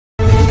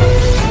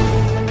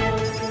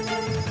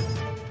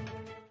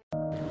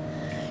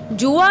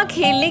जुआ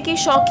खेलने के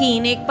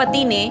शौकीन एक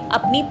पति ने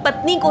अपनी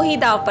पत्नी को ही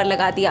दांव पर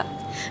लगा दिया।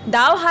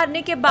 दांव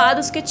हारने के बाद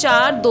उसके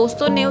 4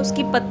 दोस्तों ने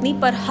उसकी पत्नी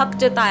पर हक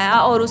जताया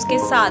और उसके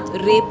साथ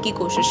रेप की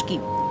कोशिश की।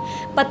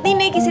 पत्नी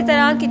ने किसी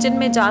तरह किचन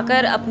में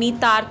जाकर अपनी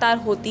तार तार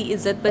होती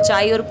इज्जत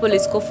बचाई और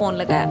पुलिस को फोन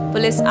लगाया।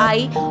 पुलिस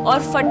आई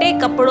और फटे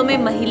कपड़ों में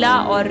महिला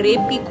और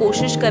रेप की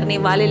कोशिश करने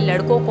वाले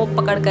लड़कों को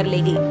पकड़ कर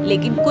ले गई,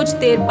 लेकिन कुछ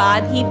देर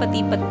बाद ही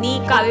पति पत्नी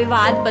का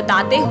विवाद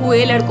बताते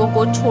हुए लड़कों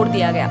को छोड़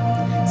दिया गया।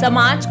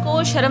 समाज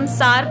को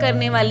शर्मसार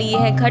करने वाली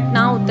यह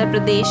घटना उत्तर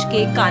प्रदेश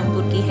के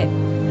कानपुर की है।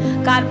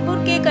 कानपुर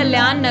के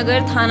कल्याण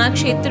नगर थाना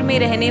क्षेत्र में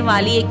रहने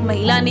वाली एक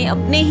महिला ने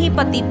अपने ही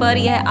पति पर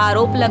यह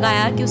आरोप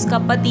लगाया कि उसका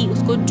पति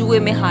उसको जुए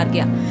में हार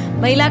गया।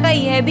 महिला का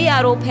यह भी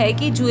आरोप है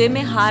कि जुए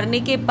में हारने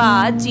के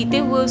बाद जीते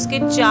हुए उसके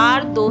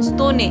 4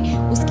 दोस्तों ने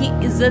उसकी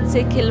इज्जत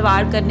से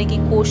खिलवाड़ करने की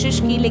कोशिश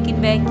की, लेकिन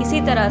वह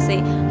किसी तरह से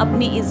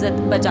अपनी इज्जत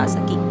बचा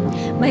सकी।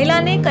 महिला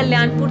ने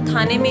कल्याणपुर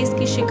थाने में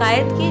इसकी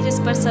शिकायत की, जिस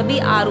पर सभी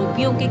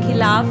आरोपियों के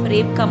खिलाफ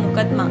रेप का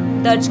मुकदमा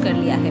दर्ज कर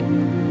लिया है।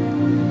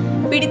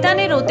 पीड़िता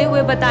ने रोते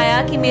हुए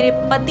बताया कि मेरे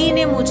पति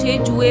ने मुझे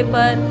जुए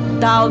पर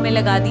दांव में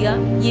लगा दिया।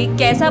 ये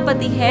कैसा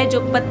पति है जो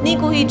पत्नी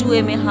को ही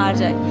जुए में हार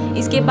जाए।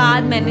 इसके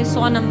बाद मैंने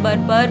 100 नंबर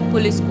पर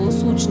पुलिस को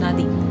सूचना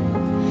दी।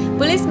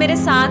 पुलिस मेरे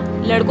साथ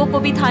लड़कों को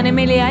भी थाने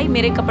में ले आई।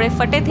 मेरे कपड़े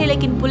फटे थे,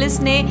 लेकिन पुलिस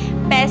ने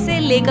पैसे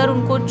लेकर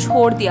उनको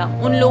छोड़ दिया।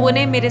 उन लोगों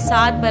ने मेरे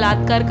साथ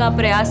बलात्कार का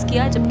प्रयास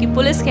किया, जबकि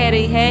पुलिस कह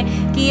रही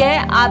है कि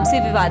यह आपसी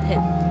विवाद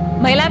है।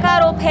 महिला का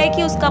आरोप है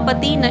कि उसका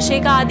पति नशे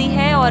का आदी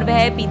है और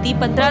वह बीती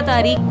 15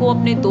 तारीख को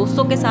अपने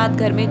दोस्तों के साथ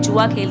घर में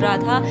जुआ खेल रहा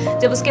था।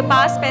 जब उसके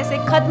पास पैसे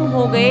खत्म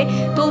हो गए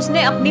तो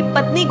उसने अपनी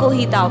पत्नी को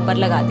ही दांव पर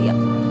लगा दिया।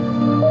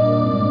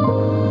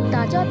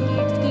 ताजा